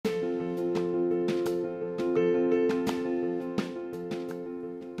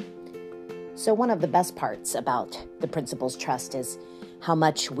So one of the best parts about the Principals Trust is how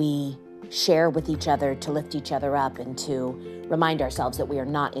much we share with each other to lift each other up and to remind ourselves that we are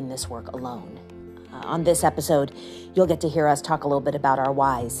not in this work alone. On this episode, you'll get to hear us talk a little bit about our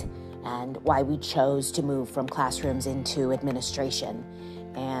whys and why we chose to move from classrooms into administration.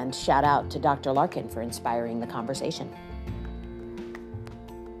 And shout out to Dr. Larkin for inspiring the conversation.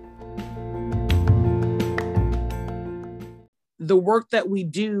 The work that we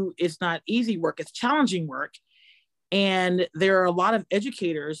do is not easy work, it's challenging work. And there are a lot of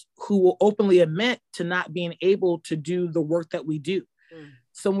educators who will openly admit to not being able to do the work that we do.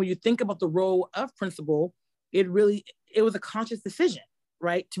 So when you think about the role of principal, it was a conscious decision,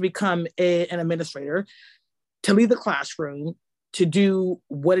 right? To become an administrator, to leave the classroom, to do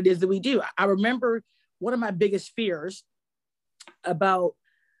what it is that we do. I remember one of my biggest fears about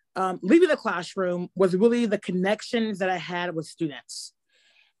leaving the classroom was really the connections that I had with students.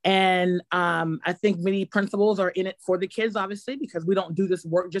 And I think many principals are in it for the kids, obviously, because we don't do this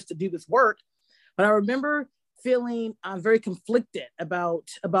work just to do this work. But I remember feeling very conflicted about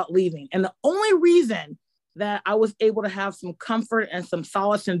leaving. And the only reason that I was able to have some comfort and some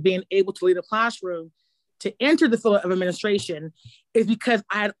solace in being able to leave the classroom to enter the field of administration is because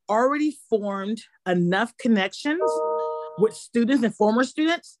I had already formed enough connections with students and former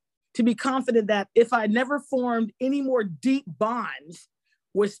students to be confident that if I never formed any more deep bonds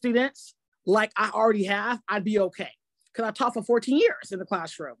with students like I already have, I'd be okay. Because I taught for 14 years in the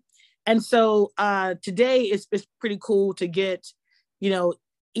classroom. And so today it's pretty cool to get,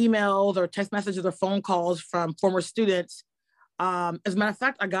 emails or text messages or phone calls from former students. As a matter of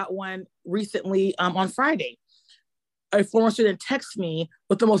fact, I got one recently on Friday. A former student texted me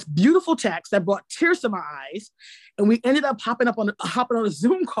with the most beautiful text that brought tears to my eyes. And we ended up hopping on a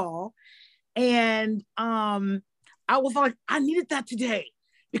Zoom call. And I was like, I needed that today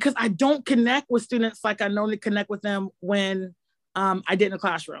because I don't connect with students like I normally connect with them when I did in the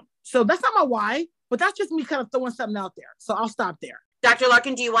classroom. So that's not my why, but that's just me kind of throwing something out there. So I'll stop there. Dr.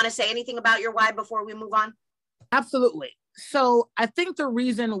 Larkin, do you want to say anything about your why before we move on? Absolutely. So I think the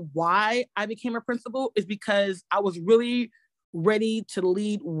reason why I became a principal is because I was really ready to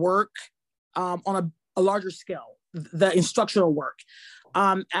lead work on a larger scale, the instructional work.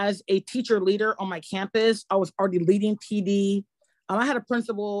 As a teacher leader on my campus, I was already leading PD. I had a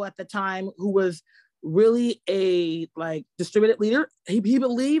principal at the time who was really a distributed leader. He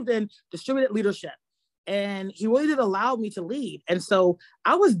believed in distributed leadership. And he really did allow me to lead. And so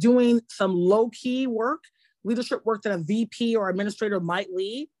I was doing some low-key work, leadership work that a VP or administrator might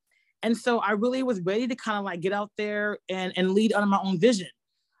lead. And so I really was ready to kind of get out there and lead under my own vision.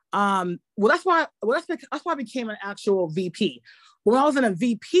 That's why I became an actual VP. When I was in a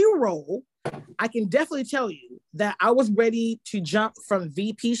VP role, I can definitely tell you that I was ready to jump from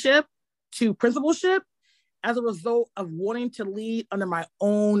VP-ship to principalship as a result of wanting to lead under my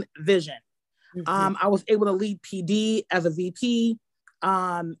own vision. Mm-hmm. I was able to lead PD as a VP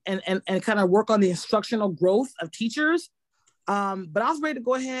and kind of work on the instructional growth of teachers. But I was ready to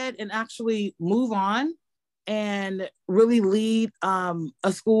go ahead and actually move on and really lead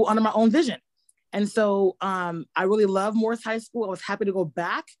a school under my own vision. And so I really love Morris High School. I was happy to go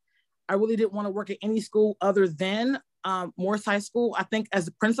back. I really didn't want to work at any school other than Morris High School. I think as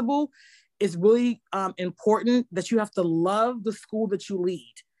a principal, it's really important that you have to love the school that you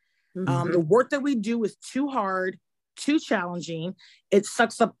lead. Mm-hmm. The work that we do is too hard, too challenging. It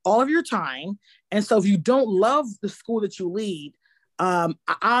sucks up all of your time. And so if you don't love the school that you lead, I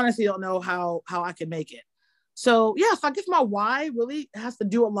honestly don't know how I can make it. So yeah, so I guess my why really has to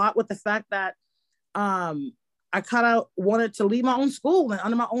do a lot with the fact that I kind of wanted to lead my own school and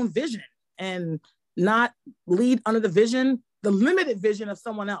under my own vision and not lead under the limited vision of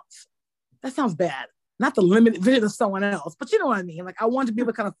someone else. That sounds bad. Not the limited vision of someone else, but you know what I mean? I wanted to be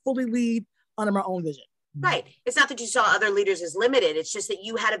able to kind of fully lead under my own vision. Right. It's not that you saw other leaders as limited. It's just that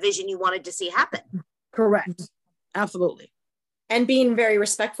you had a vision you wanted to see happen. Correct. Absolutely. And being very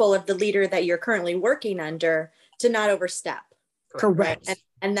respectful of the leader that you're currently working under to not overstep. Correct. Right?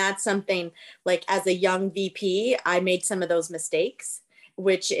 And that's something as a young VP, I made some of those mistakes,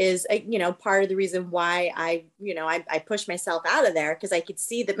 which is, part of the reason why I pushed myself out of there because I could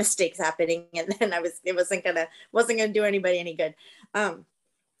see the mistakes happening and then it wasn't gonna do anybody any good.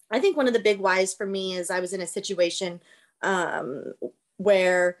 I think one of the big whys for me is I was in a situation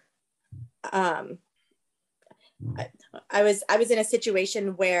where I was in a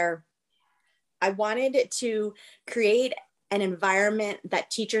situation where I wanted to create an environment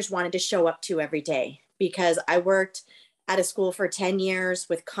that teachers wanted to show up to every day because I worked at a school for 10 years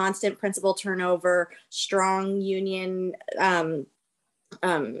with constant principal turnover, strong union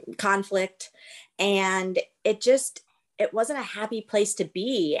conflict, and it wasn't a happy place to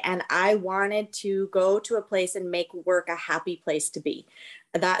be. And I wanted to go to a place and make work a happy place to be.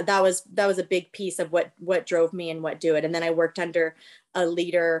 That was a big piece of what drove me and what do it. And then I worked under a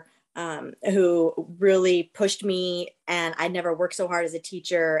leader who really pushed me, and I never worked so hard as a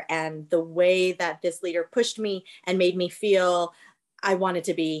teacher. And the way that this leader pushed me and made me feel, I wanted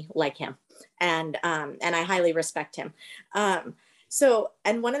to be like him. And I highly respect him. So,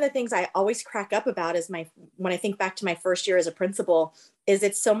 and one of the things I always crack up about is when I think back to my first year as a principal, is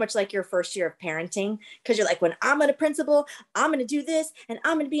it's so much like your first year of parenting, because you're like, when I'm a principal, I'm going to do this, and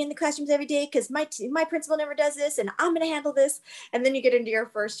I'm going to be in the classrooms every day because my principal never does this, and I'm going to handle this. And then you get into your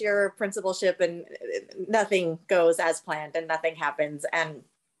first year of principalship and nothing goes as planned and nothing happens.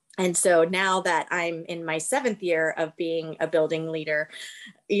 And so now that I'm in my 7th year of being a building leader,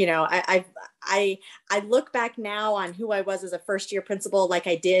 you know, I look back now on who I was as a first year principal, like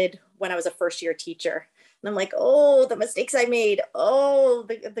I did when I was a first year teacher. And I'm like, oh, the mistakes I made. Oh,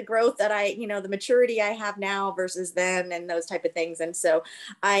 the growth that the maturity I have now versus then, and those type of things. And so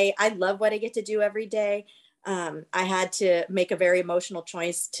I love what I get to do every day. I had to make a very emotional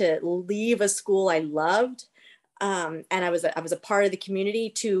choice to leave a school I loved. And I was a part of the community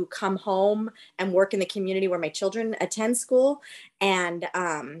to come home and work in the community where my children attend school. And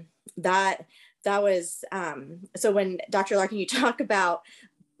that was, so when Dr. Larkin, you talk about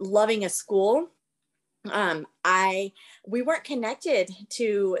loving a school, we weren't connected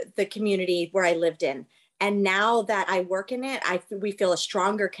to the community where I lived in. And now that I work in it, we feel a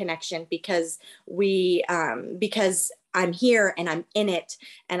stronger connection because I'm here and I'm in it.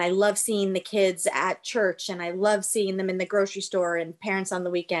 And I love seeing the kids at church, and I love seeing them in the grocery store and parents on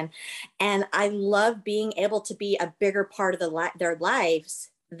the weekend. And I love being able to be a bigger part of their lives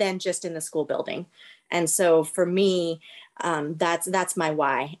than just in the school building. And so for me, that's my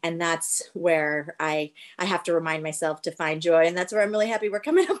why. And that's where I have to remind myself to find joy. And that's where I'm really happy we're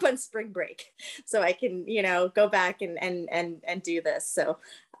coming up on spring break, so I can, go back and do this. So,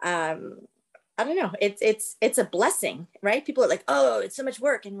 I don't know. It's a blessing, right? People are like, oh, it's so much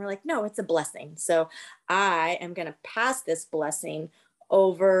work. And we're like, no, it's a blessing. So I am going to pass this blessing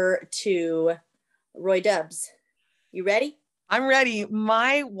over to Roy Dubs. You ready? I'm ready.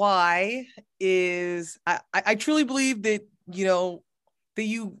 My why is I truly believe that, that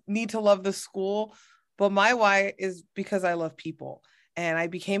you need to love the school, but my why is because I love people. And I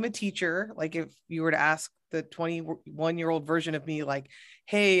became a teacher. Like, if you were to ask the 21-year-old version of me, like,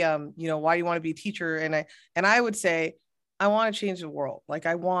 hey, why do you want to be a teacher? And I would say, I want to change the world. Like,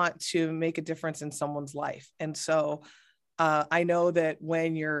 I want to make a difference in someone's life. And so I know that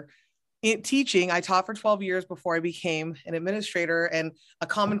when you're teaching, I taught for 12 years before I became an administrator, and a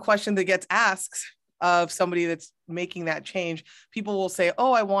common question that gets asked of somebody that's making that change, people will say,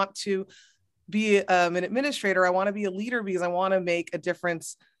 oh, I want to be an administrator. I want to be a leader because I want to make a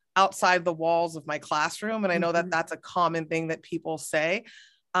difference outside the walls of my classroom. And I know that that's a common thing that people say.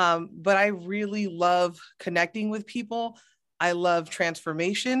 But I really love connecting with people. I love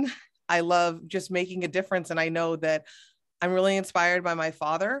transformation. I love just making a difference. And I know that I'm really inspired by my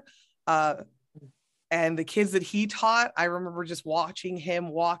father. And the kids that he taught, I remember just watching him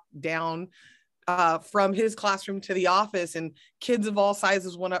walk down from his classroom to the office, and kids of all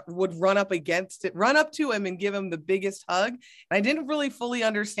sizes would run up to him and give him the biggest hug. And I didn't really fully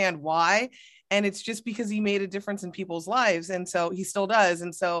understand why. And it's just because he made a difference in people's lives. And so he still does.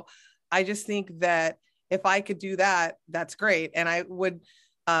 And so I just think that if I could do that, that's great. And I would,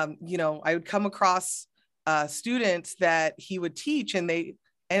 I would come across students that he would teach, and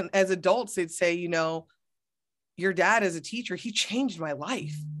as adults, they'd say, your dad as a teacher, he changed my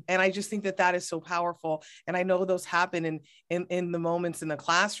life. And I just think that that is so powerful. And I know those happen in the moments in the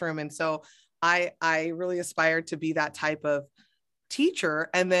classroom. And so I really aspired to be that type of teacher.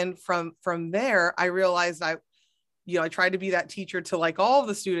 And then from there, I realized I tried to be that teacher to like all of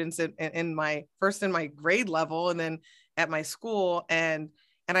the students in my grade level, and then at my school. And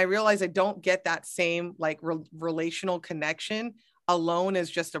I realized I don't get that same like relational connection alone as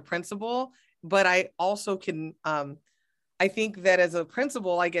just a principal. But I also can, I think that as a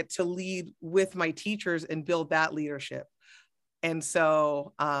principal, I get to lead with my teachers and build that leadership. And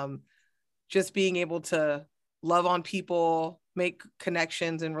so just being able to love on people, make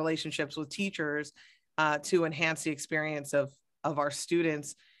connections and relationships with teachers to enhance the experience of our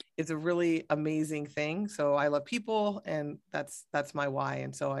students is a really amazing thing. So I love people, and that's my why.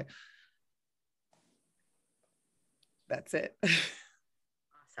 And so that's it.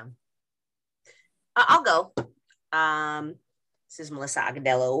 Awesome. I'll go. This is Melissa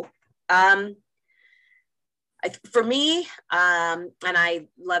Agadello. For me, and I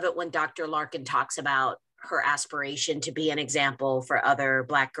love it when Dr. Larkin talks about her aspiration to be an example for other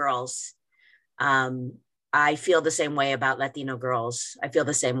Black girls. I feel the same way about Latino girls. I feel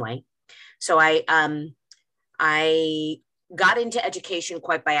the same way. So I got into education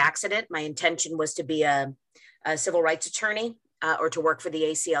quite by accident. My intention was to be a civil rights attorney or to work for the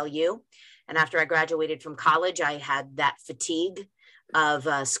ACLU. And after I graduated from college, I had that fatigue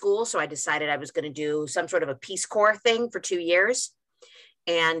of school. So I decided I was going to do some sort of a Peace Corps thing for 2 years.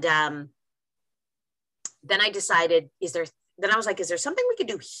 And then I decided, then I was like, is there something we could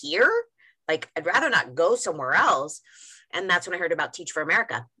do here? Like, I'd rather not go somewhere else. And that's when I heard about Teach for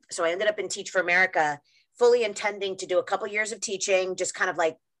America. So I ended up in Teach for America, fully intending to do a couple of years of teaching, just kind of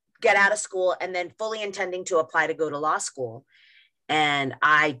like get out of school, and then fully intending to apply to go to law school. And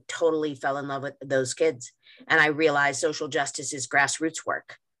I totally fell in love with those kids. And I realized social justice is grassroots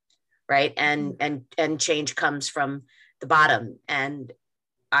work, right? And change comes from the bottom. And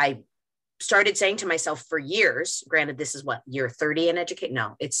I started saying to myself for years, granted, this is what, year 30 in education?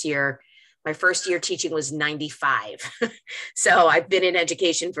 No, it's my first year teaching was 95. So I've been in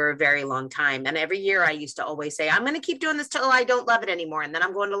education for a very long time. And every year I used to always say, I'm going to keep doing this till I don't love it anymore. And then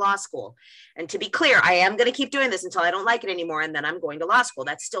I'm going to law school. And to be clear, I am going to keep doing this until I don't like it anymore. And then I'm going to law school.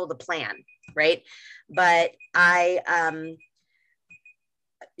 That's still the plan, right? But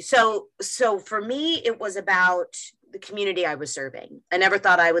so for me, it was about the community I was serving. I never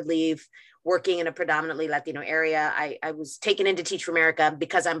thought I would leave working in a predominantly Latino area. I was taken in to Teach for America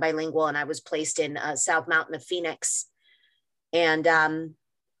because I'm bilingual, and I was placed in South Mountain of Phoenix. And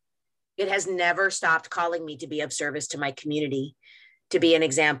it has never stopped calling me to be of service to my community, to be an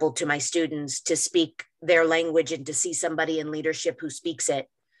example to my students, to speak their language and to see somebody in leadership who speaks it.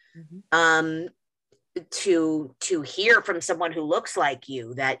 Mm-hmm. To hear from someone who looks like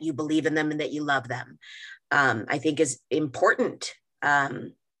you, that you believe in them and that you love them, I think is important.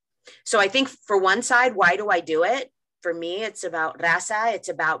 So I think for one side, why do I do it? For me, it's about raza. It's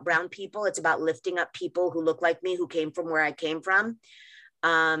about brown people. It's about lifting up people who look like me, who came from where I came from.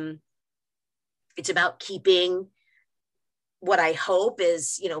 It's about keeping what I hope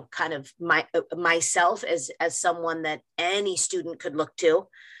is, kind of myself as someone that any student could look to.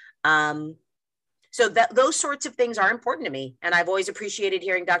 So those sorts of things are important to me. And I've always appreciated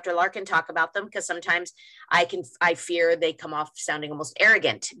hearing Dr. Larkin talk about them, because sometimes I fear they come off sounding almost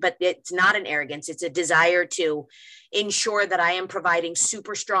arrogant, but it's not an arrogance. It's a desire to ensure that I am providing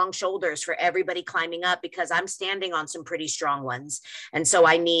super strong shoulders for everybody climbing up, because I'm standing on some pretty strong ones. And so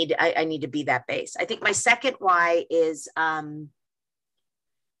I need to be that base. I think my second why is, I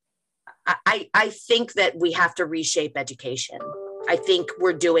think that we have to reshape education. I think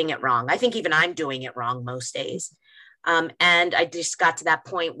we're doing it wrong. I think even I'm doing it wrong most days. And I just got to that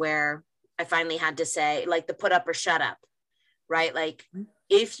point where I finally had to say, like, the put up or shut up, right? Like,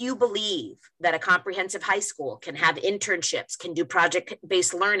 if you believe that a comprehensive high school can have internships, can do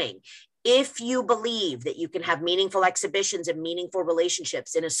project-based learning, if you believe that you can have meaningful exhibitions and meaningful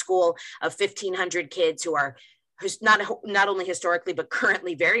relationships in a school of 1,500 kids who are not only historically, but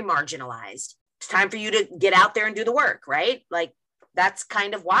currently very marginalized, it's time for you to get out there and do the work, right? Like, that's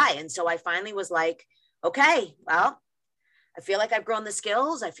kind of why. And so I finally was like, okay, well, I feel like I've grown the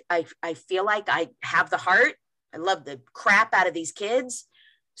skills. I feel like I have the heart. I love the crap out of these kids.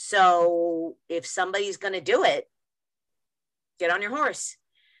 So if somebody's going to do it, get on your horse.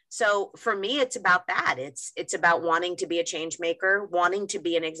 So for me, it's about that. It's about wanting to be a change maker, wanting to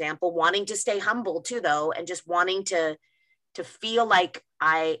be an example, wanting to stay humble too, though, and just wanting to feel like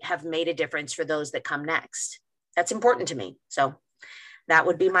I have made a difference for those that come next. That's important to me. So that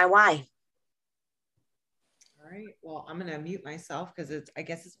would be my why. All right. Well, I'm going to mute myself because I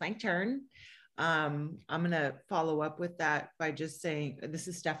guess it's my turn. I'm going to follow up with that by just saying, this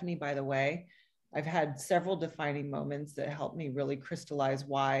is Stephanie, by the way. I've had several defining moments that helped me really crystallize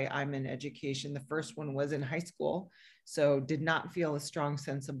why I'm in education. The first one was in high school. So did not feel a strong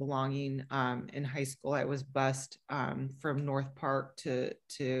sense of belonging in high school. I was bused from North Park to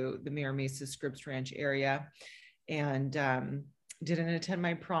the Mira Mesa Scripps Ranch area, and didn't attend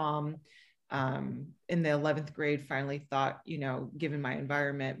my prom. In the 11th grade, finally thought, given my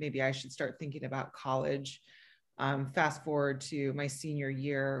environment, maybe I should start thinking about college. Fast forward to my senior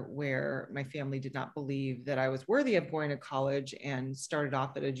year, where my family did not believe that I was worthy of going to college, and started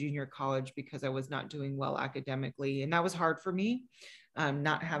off at a junior college because I was not doing well academically. And that was hard for me,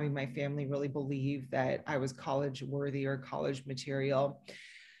 not having my family really believe that I was college worthy or college material.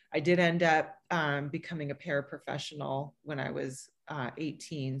 I did end up becoming a paraprofessional when I was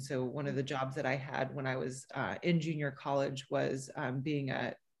 18. So one of the jobs that I had when I was in junior college was being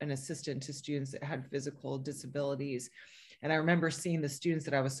a an assistant to students that had physical disabilities. And I remember seeing the students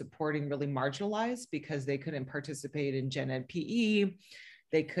that I was supporting really marginalized because they couldn't participate in Gen Ed PE.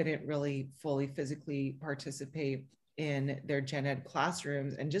 They couldn't really fully physically participate in their Gen Ed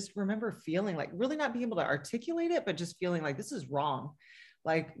classrooms, and just remember feeling like really not being able to articulate it, but just feeling like this is wrong.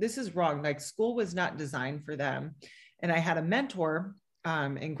 Like, this is wrong. Like, school was not designed for them. And I had a mentor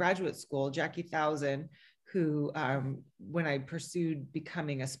in graduate school, Jackie Thousand, who, when I pursued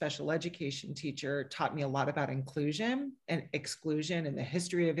becoming a special education teacher, taught me a lot about inclusion and exclusion and the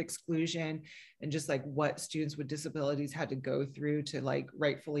history of exclusion, and just like what students with disabilities had to go through to like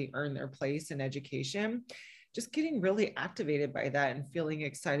rightfully earn their place in education. Just getting really activated by that and feeling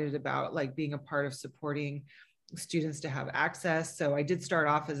excited about like being a part of supporting students to have access. So I did start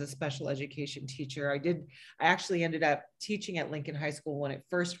off as a special education teacher. I actually ended up teaching at Lincoln High School when it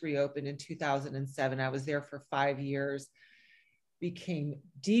first reopened in 2007. I was there for 5 years, became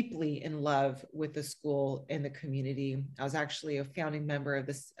deeply in love with the school and the community. I was actually a founding member of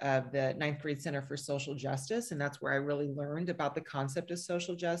the Ninth Grade Center for Social Justice. And that's where I really learned about the concept of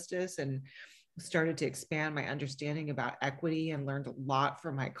social justice and started to expand my understanding about equity, and learned a lot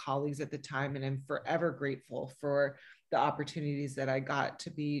from my colleagues at the time. And I'm forever grateful for the opportunities that I got to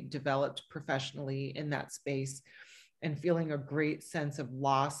be developed professionally in that space, and feeling a great sense of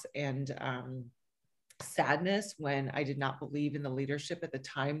loss and sadness when I did not believe in the leadership at the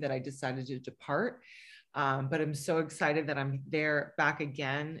time that I decided to depart. But I'm so excited that I'm there back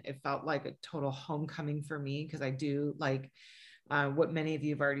again. It felt like a total homecoming for me, because I do like what many of you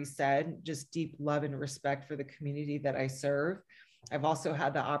have already said, just deep love and respect for the community that I serve. I've also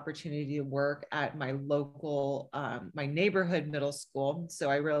had the opportunity to work at my local, my neighborhood middle school. So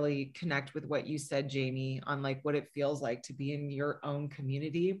I really connect with what you said, Jamie, on like what it feels like to be in your own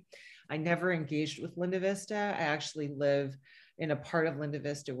community. I never engaged with Linda Vista. I actually live in a part of Linda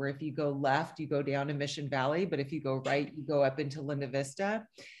Vista where if you go left, you go down to Mission Valley, but if you go right, you go up into Linda Vista.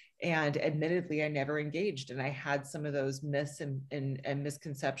 And admittedly, I never engaged, and I had some of those myths and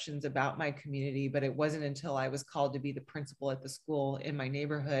misconceptions about my community, but it wasn't until I was called to be the principal at the school in my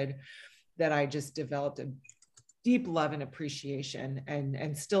neighborhood that I just developed a deep love and appreciation,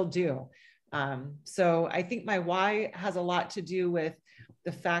 and still do. So I think my why has a lot to do with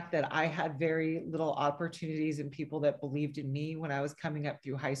the fact that I had very little opportunities and people that believed in me when I was coming up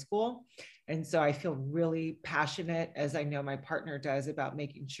through high school. And so I feel really passionate, as I know my partner does, about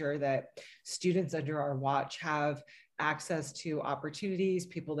making sure that students under our watch have access to opportunities,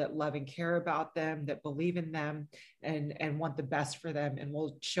 people that love and care about them, that believe in them, and want the best for them. And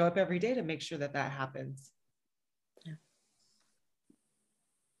we'll show up every day to make sure that that happens.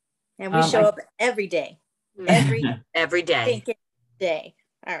 And we show up every day. Every day. Day.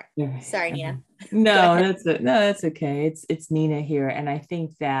 All right. Sorry, Nina. No, that's okay. It's Nina here. And I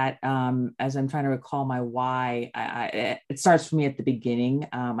think that as I'm trying to recall my why, it starts for me at the beginning.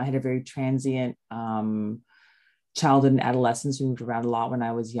 I had a very transient childhood and adolescence. We moved around a lot when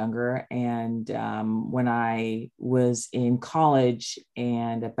I was younger. And when I was in college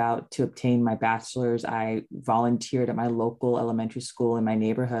and about to obtain my bachelor's, I volunteered at my local elementary school in my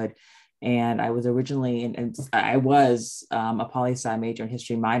neighborhood. And I was originally, and I was a poli-sci major and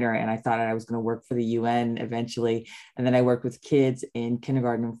history minor, and I thought I was going to work for the UN eventually. And then I worked with kids in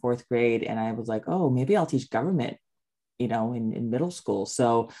kindergarten and fourth grade, and I was like, oh, maybe I'll teach government, in middle school.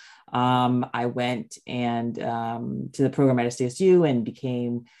 So I went and to the program at SDSU and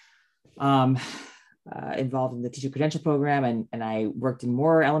became involved in the teacher credential program. And I worked in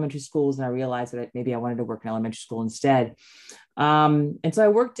more elementary schools, and I realized that maybe I wanted to work in elementary school instead. And so I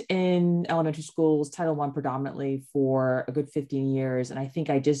worked in elementary schools, Title I predominantly, for a good 15 years. And I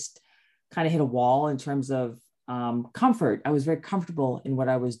think I just kind of hit a wall in terms of comfort. I was very comfortable in what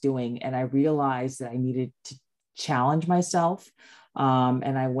I was doing. And I realized that I needed to challenge myself.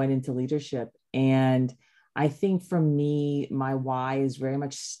 And I went into leadership. And I think for me, my why is very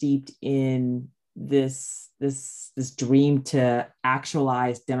much steeped in this dream to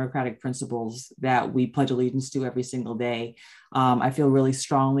actualize democratic principles that we pledge allegiance to every single day. I feel really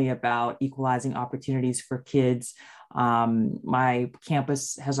strongly about equalizing opportunities for kids. My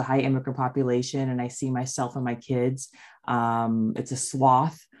campus has a high immigrant population, and I see myself and my kids. It's a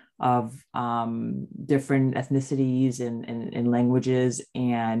swath of different ethnicities and languages,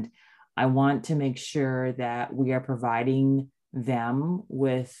 and I want to make sure that we are providing them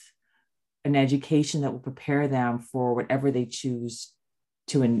with an education that will prepare them for whatever they choose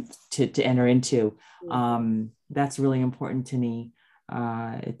to enter into. That's really important to me.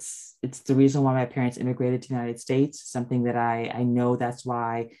 It's the reason why my parents immigrated to the United States, something that I know that's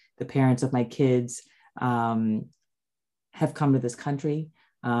why the parents of my kids have come to this country.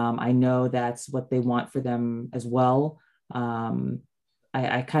 I know that's what they want for them as well.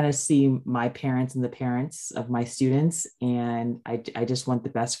 I kind of see my parents and the parents of my students, and I just want the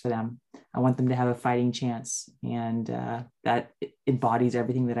best for them. I want them to have a fighting chance, and that embodies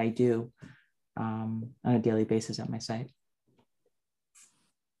everything that I do on a daily basis at my site.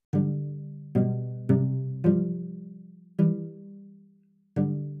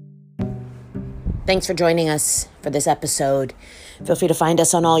 Thanks for joining us for this episode. Feel free to find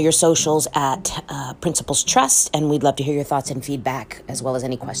us on all your socials at Principals Trust, and we'd love to hear your thoughts and feedback, as well as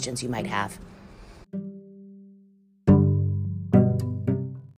any questions you might have.